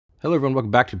Hello everyone, welcome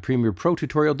back to Premiere Pro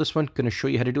tutorial. This one going to show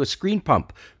you how to do a screen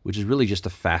pump, which is really just a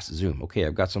fast zoom. Okay,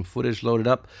 I've got some footage loaded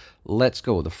up. Let's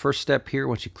go. The first step here,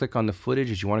 once you click on the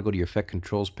footage, is you want to go to your effect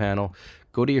controls panel,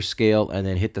 go to your scale, and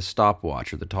then hit the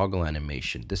stopwatch or the toggle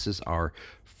animation. This is our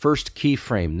first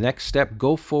keyframe. Next step,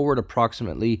 go forward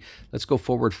approximately, let's go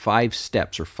forward 5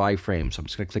 steps or 5 frames. So I'm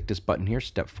just going to click this button here,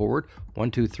 step forward,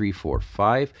 1, 2, 3, 4,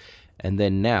 5. And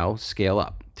then now scale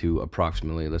up to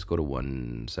approximately, let's go to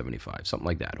 175, something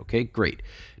like that. Okay, great.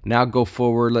 Now go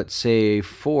forward, let's say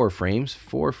 4 frames,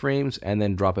 and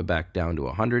then drop it back down to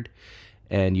 100.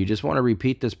 And you just want to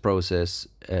repeat this process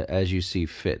as you see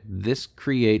fit. This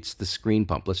creates the screen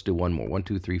pump. Let's do one more. 1,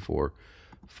 2, 3, 4,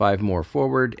 5 more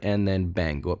forward, and then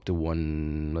bang, go up to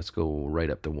let's go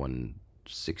right up to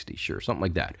 160, sure, something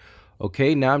like that.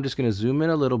 Okay, now I'm just going to zoom in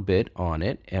a little bit on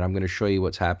it, and I'm going to show you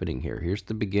what's happening here. Here's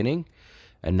the beginning,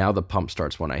 and now the pump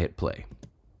starts when I hit play.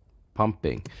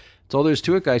 Pumping. That's all there is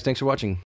to it, guys. Thanks for watching.